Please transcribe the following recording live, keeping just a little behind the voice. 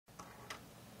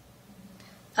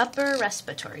upper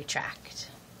respiratory tract.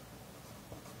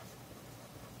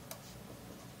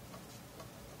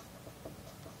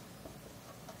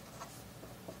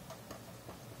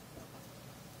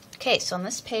 Okay, so on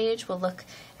this page we'll look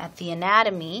at the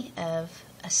anatomy of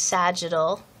a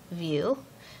sagittal view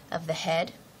of the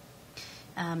head.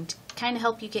 To kind of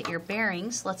help you get your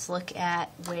bearings, let's look at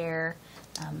where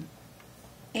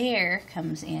air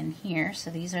comes in here. So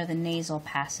these are the nasal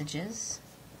passages.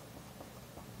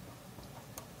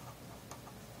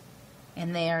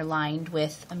 And they are lined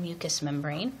with a mucous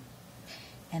membrane.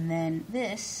 And then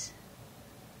this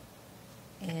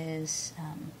is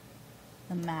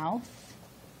the mouth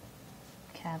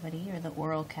cavity, or the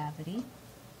oral cavity.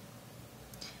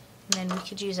 And then we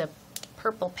could use a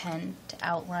purple pen to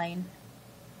outline.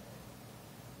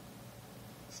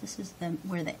 So this is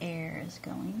where the air is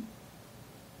going.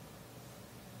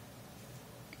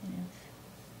 Kind of.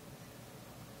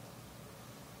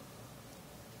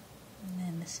 And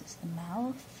then this is the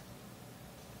mouth.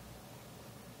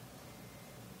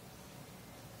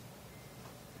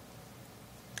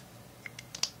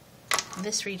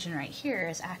 This region right here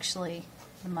is actually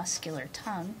the muscular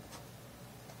tongue.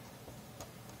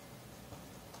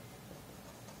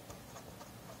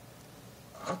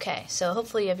 Okay, so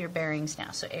hopefully you have your bearings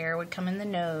now. So air would come in the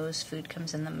nose, food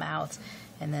comes in the mouth,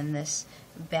 and then this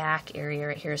back area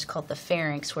right here is called the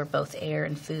pharynx, where both air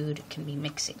and food can be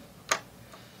mixing.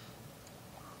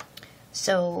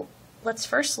 So let's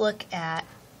first look at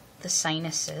the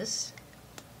sinuses.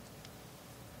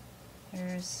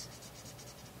 Here's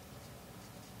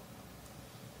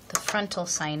the frontal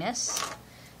sinus.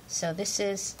 So this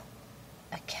is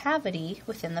a cavity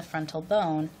within the frontal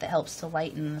bone that helps to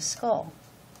lighten the skull.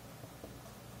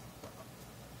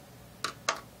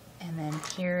 And then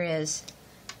here is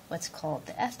what's called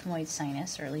the ethmoid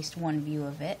sinus, or at least one view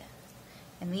of it.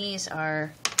 And these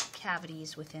are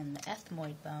cavities within the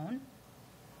ethmoid bone.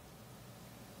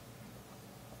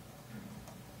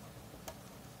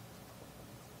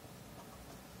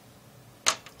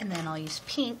 And then I'll use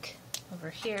pink over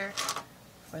here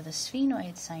for the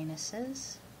sphenoid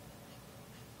sinuses.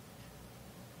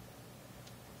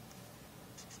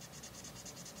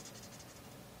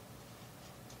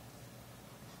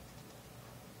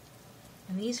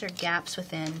 And these are gaps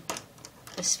within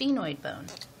the sphenoid bone.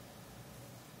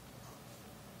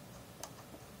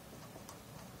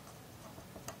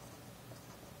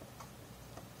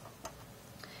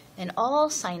 And all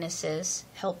sinuses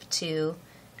help to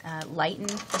lighten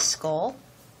the skull.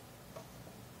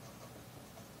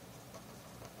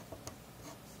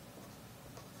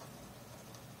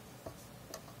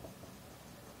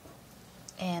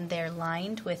 And they're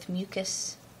lined with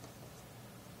mucous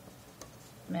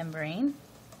membrane.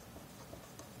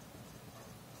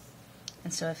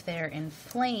 And so if they're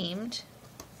inflamed,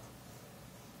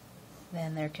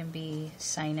 then there can be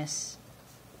sinus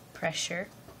pressure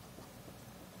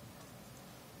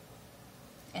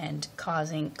and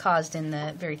caused in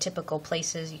the very typical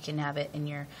places. You can have it in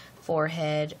your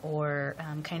forehead, or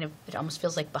kind of, it almost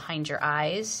feels like behind your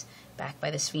eyes, back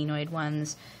by the sphenoid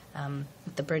ones,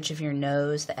 at the bridge of your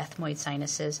nose, the ethmoid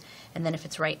sinuses. And then if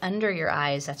it's right under your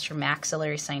eyes, that's your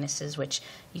maxillary sinuses, which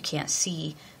you can't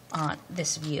see on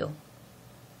this view.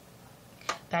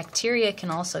 Bacteria can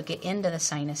also get into the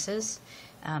sinuses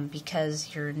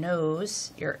because your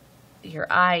nose, your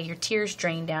eye, your tears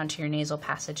drain down to your nasal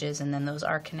passages, and then those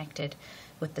are connected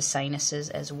with the sinuses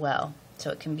as well.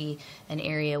 So it can be an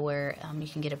area where you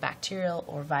can get a bacterial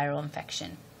or viral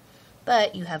infection.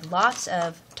 But you have lots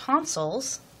of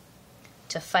tonsils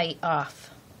to fight off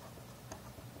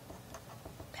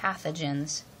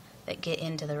pathogens that get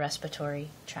into the respiratory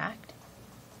tract.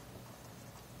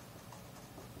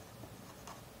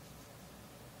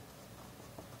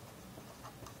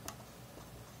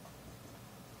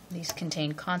 These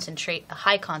contain a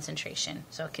high concentration,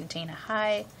 so contain a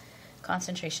high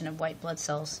concentration of white blood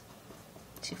cells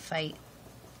to fight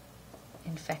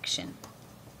infection.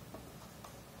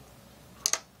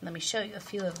 Let me show you a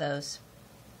few of those.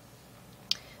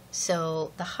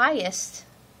 So the highest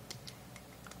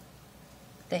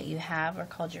that you have are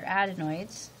called your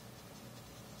adenoids.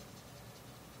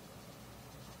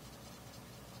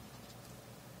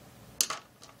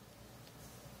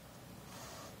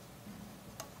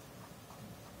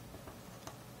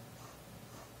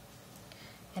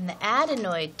 And the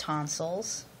adenoid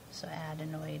tonsils, so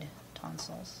adenoid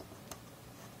tonsils,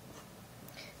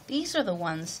 these are the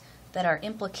ones that are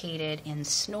implicated in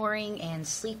snoring and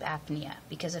sleep apnea,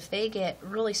 because if they get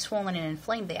really swollen and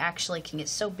inflamed, they actually can get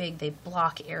so big they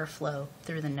block airflow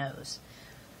through the nose.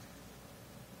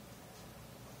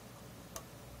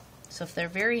 So if they're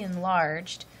very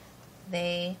enlarged,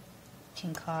 they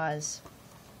can cause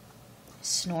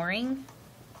snoring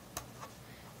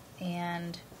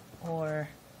and or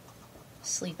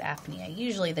sleep apnea.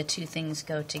 Usually the two things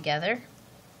go together.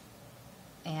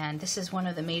 And this is one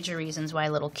of the major reasons why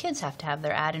little kids have to have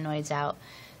their adenoids out.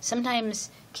 Sometimes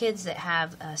kids that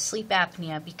have sleep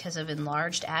apnea because of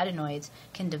enlarged adenoids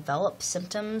can develop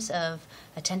symptoms of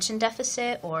attention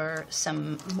deficit or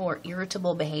some more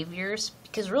irritable behaviors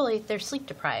because really they're sleep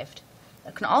deprived.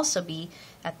 It can also be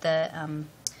at the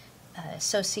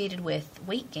associated with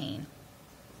weight gain.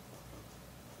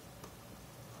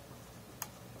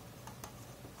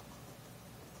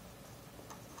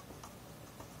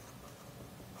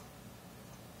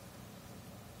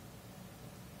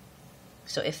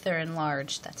 So if they're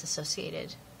enlarged, that's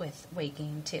associated with weight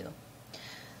gain too.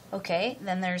 Okay,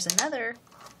 then there's another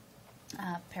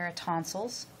pair of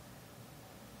tonsils.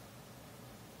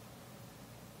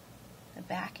 The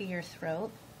back of your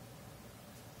throat.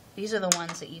 These are the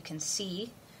ones that you can see.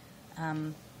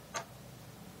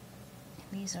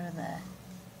 These are the,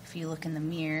 if you look in the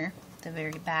mirror, the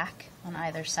very back on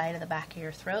either side of the back of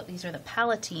your throat. These are the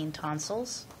Palatine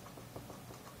Tonsils.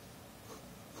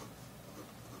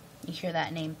 You hear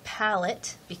that name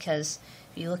palate because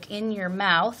if you look in your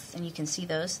mouth, and you can see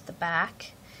those at the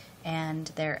back,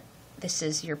 and this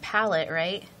is your palate,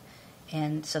 right?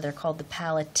 And so they're called the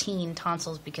Palatine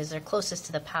Tonsils because they're closest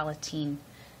to the palatine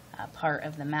part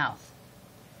of the mouth.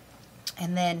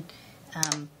 And then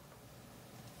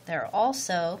there are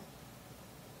also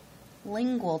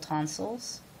lingual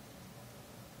tonsils.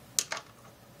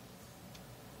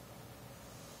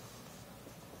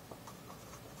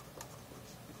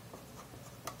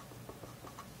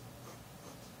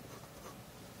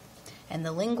 And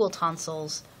the lingual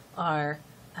tonsils are,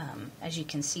 as you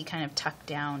can see, kind of tucked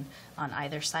down on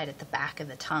either side at the back of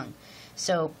the tongue.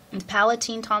 So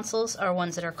palatine tonsils are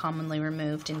ones that are commonly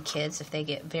removed in kids if they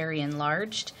get very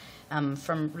enlarged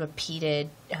from repeated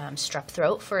strep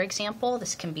throat, for example.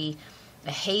 This can be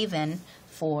a haven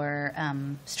for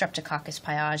Streptococcus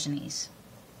pyogenes.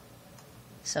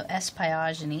 So S.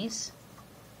 pyogenes,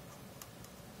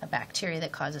 a bacteria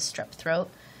that causes strep throat,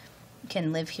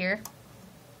 can live here.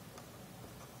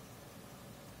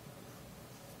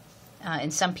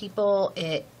 In some people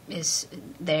it is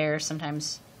there,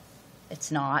 sometimes it's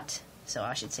not. So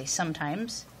I should say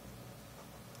sometimes.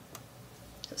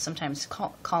 So sometimes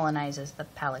colonizes the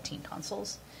palatine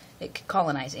tonsils. It could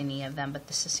colonize any of them, but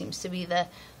this seems to be the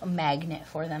magnet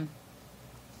for them.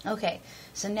 Okay,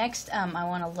 so next I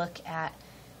want to look at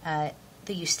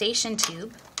the Eustachian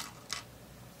tube.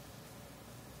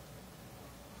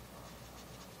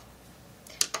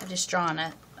 I've just drawn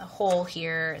a hole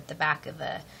here at the back of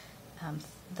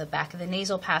the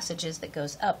nasal passages that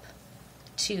goes up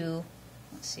to,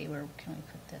 let's see, where can we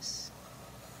put this?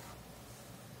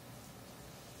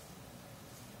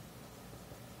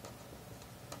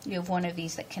 You have one of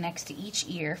these that connects to each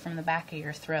ear from the back of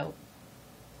your throat.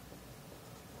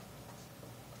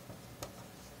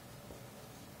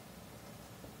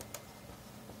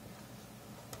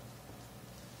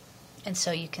 And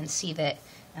so you can see that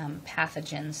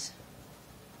pathogens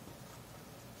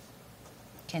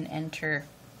can enter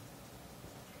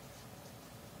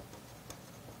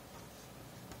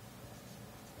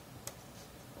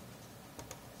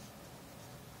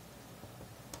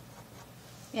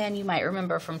and you might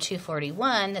remember from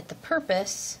 241 that the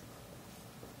purpose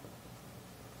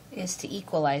is to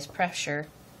equalize pressure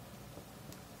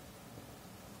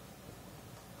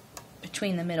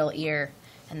between the middle ear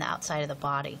and the outside of the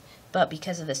body. But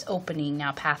because of this opening,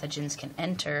 now pathogens can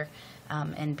enter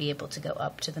and be able to go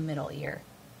up to the middle ear.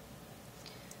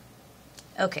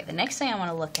 Okay, the next thing I want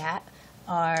to look at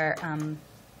are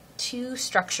two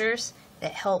structures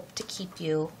that help to keep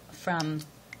you from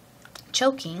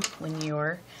choking when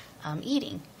you're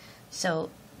eating. So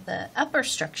the upper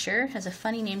structure has a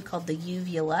funny name called the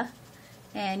uvula,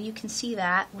 and you can see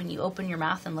that when you open your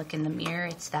mouth and look in the mirror.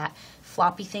 It's that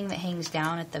floppy thing that hangs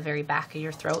down at the very back of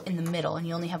your throat in the middle, and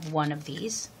you only have one of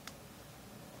these.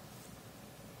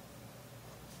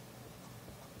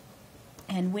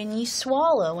 And when you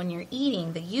swallow, when you're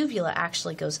eating, the uvula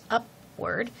actually goes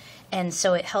upward, and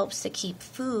so it helps to keep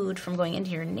food from going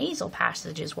into your nasal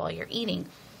passages while you're eating.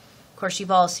 Of course,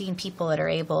 you've all seen people that are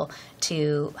able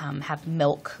to have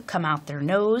milk come out their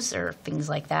nose or things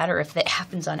like that, or if that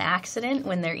happens on accident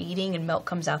when they're eating and milk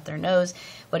comes out their nose,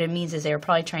 what it means is they were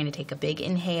probably trying to take a big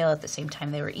inhale at the same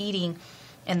time they were eating,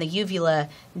 and the uvula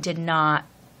did not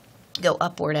go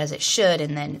upward as it should,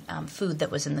 and then food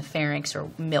that was in the pharynx or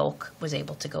milk was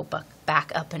able to go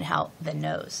back up and out the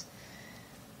nose.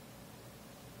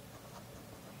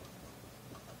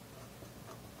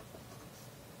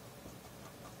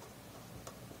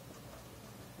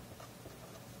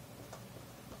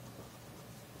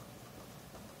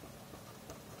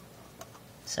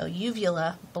 So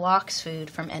uvula blocks food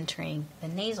from entering the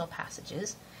nasal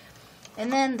passages.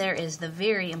 And then there is the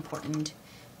very important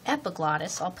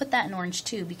epiglottis. I'll put that in orange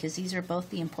too because these are both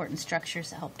the important structures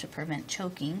that help to prevent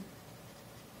choking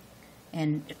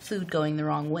and food going the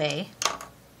wrong way.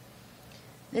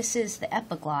 This is the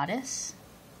epiglottis.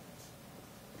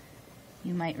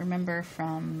 You might remember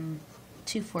from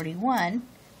 241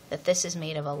 that this is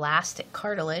made of elastic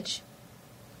cartilage.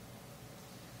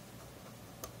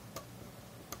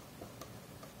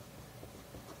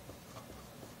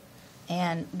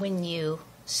 And when you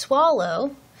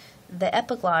swallow, the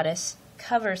epiglottis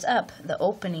covers up the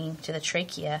opening to the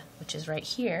trachea, which is right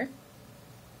here.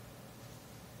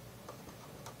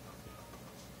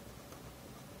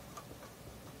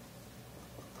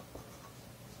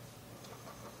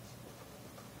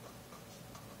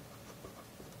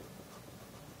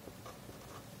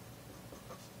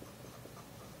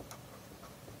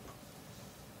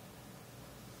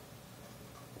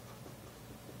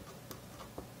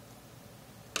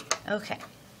 Okay,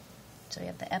 so we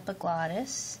have the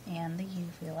epiglottis and the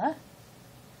uvula.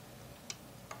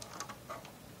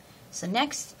 So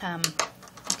next,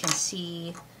 you can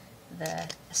see the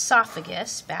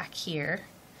esophagus back here.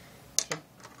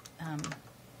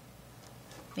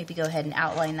 Maybe go ahead and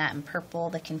outline that in purple,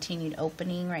 the continued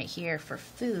opening right here for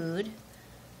food.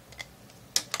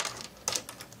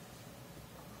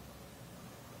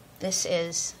 This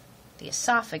is the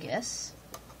esophagus.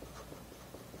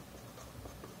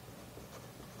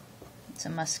 It's a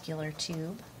muscular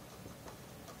tube.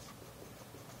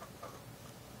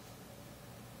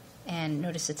 And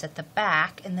notice it's at the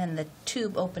back, and then the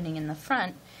tube opening in the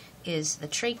front is the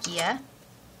trachea.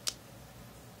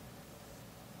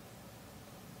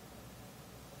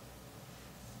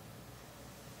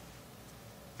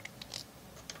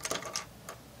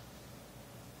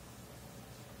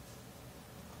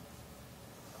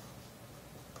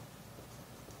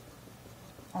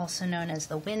 Also known as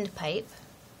the windpipe.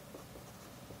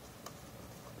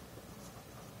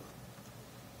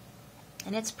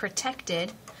 And it's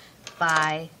protected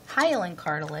by hyaline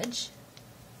cartilage.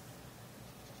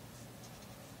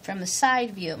 From the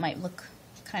side view, it might look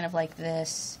kind of like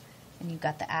this, and you've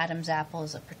got the Adam's apple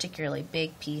is a particularly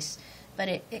big piece, but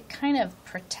it kind of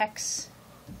protects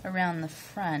around the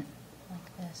front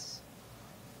like this.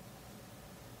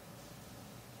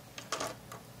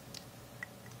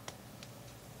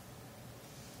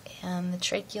 And the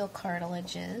tracheal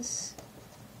cartilages.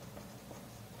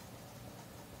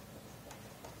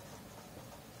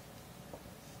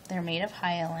 They're made of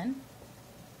hyaline.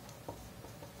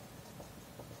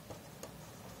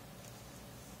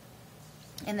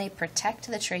 And they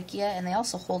protect the trachea, and they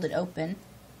also hold it open.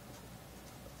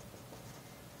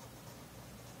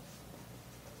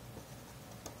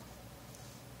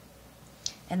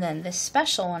 And then this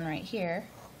special one right here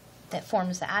that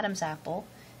forms the Adam's apple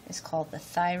is called the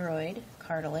thyroid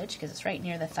cartilage because it's right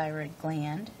near the thyroid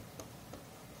gland.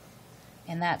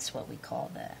 And that's what we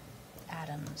call the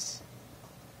Adam's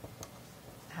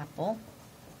apple.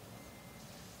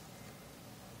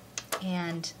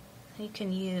 And you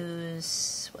can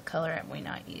use, what color have we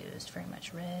not used? Very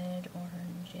much red,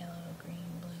 orange, yellow, green,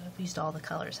 blue. I've used all the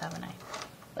colors, haven't I?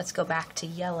 Let's go back to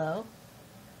yellow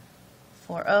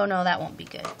for, oh no, that won't be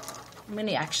good. I'm going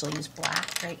to actually use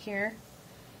black right here.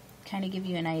 Kind of give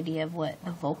you an idea of what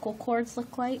the vocal cords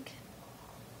look like.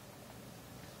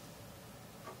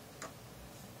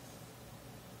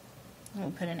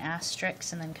 We'll put an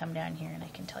asterisk and then come down here and I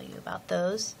can tell you about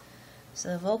those. So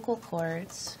the vocal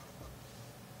cords,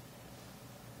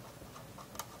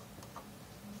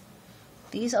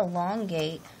 these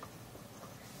elongate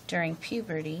during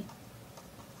puberty.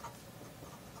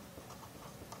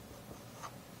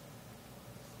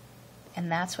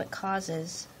 And that's what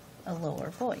causes a lower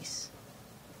voice.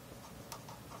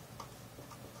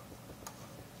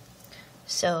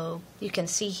 So you can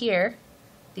see here,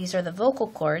 these are the vocal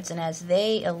cords, and as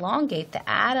they elongate the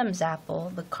Adam's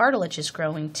apple, the cartilage is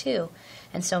growing too.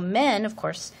 And so men, of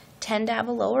course, tend to have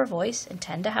a lower voice and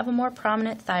tend to have a more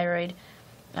prominent thyroid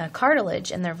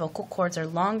cartilage, and their vocal cords are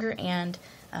longer and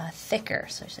thicker,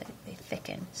 so they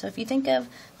thicken. So if you think of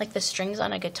like the strings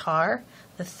on a guitar,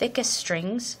 the thickest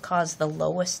strings cause the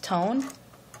lowest tone,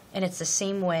 and it's the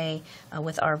same way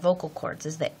with our vocal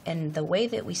cords. And the way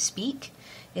that we speak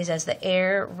is as the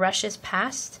air rushes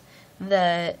past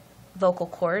the vocal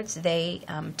cords, they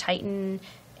tighten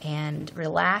and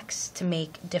relax to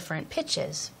make different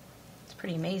pitches. It's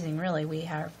pretty amazing, really. We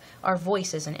have our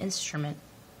voice as an instrument,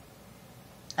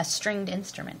 a stringed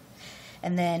instrument.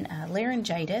 And then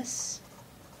laryngitis,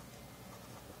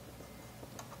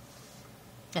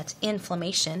 that's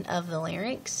inflammation of the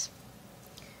larynx.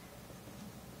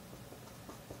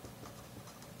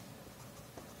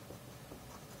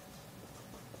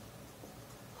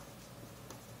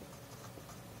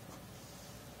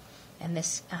 And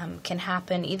this can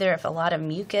happen either if a lot of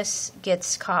mucus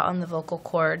gets caught on the vocal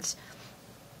cords,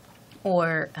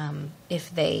 or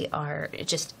if they are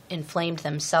just inflamed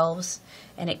themselves,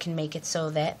 and it can make it so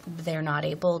that they're not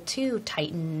able to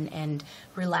tighten and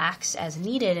relax as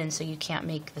needed, and so you can't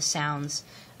make the sounds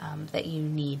that you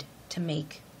need to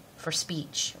make for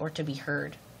speech or to be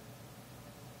heard.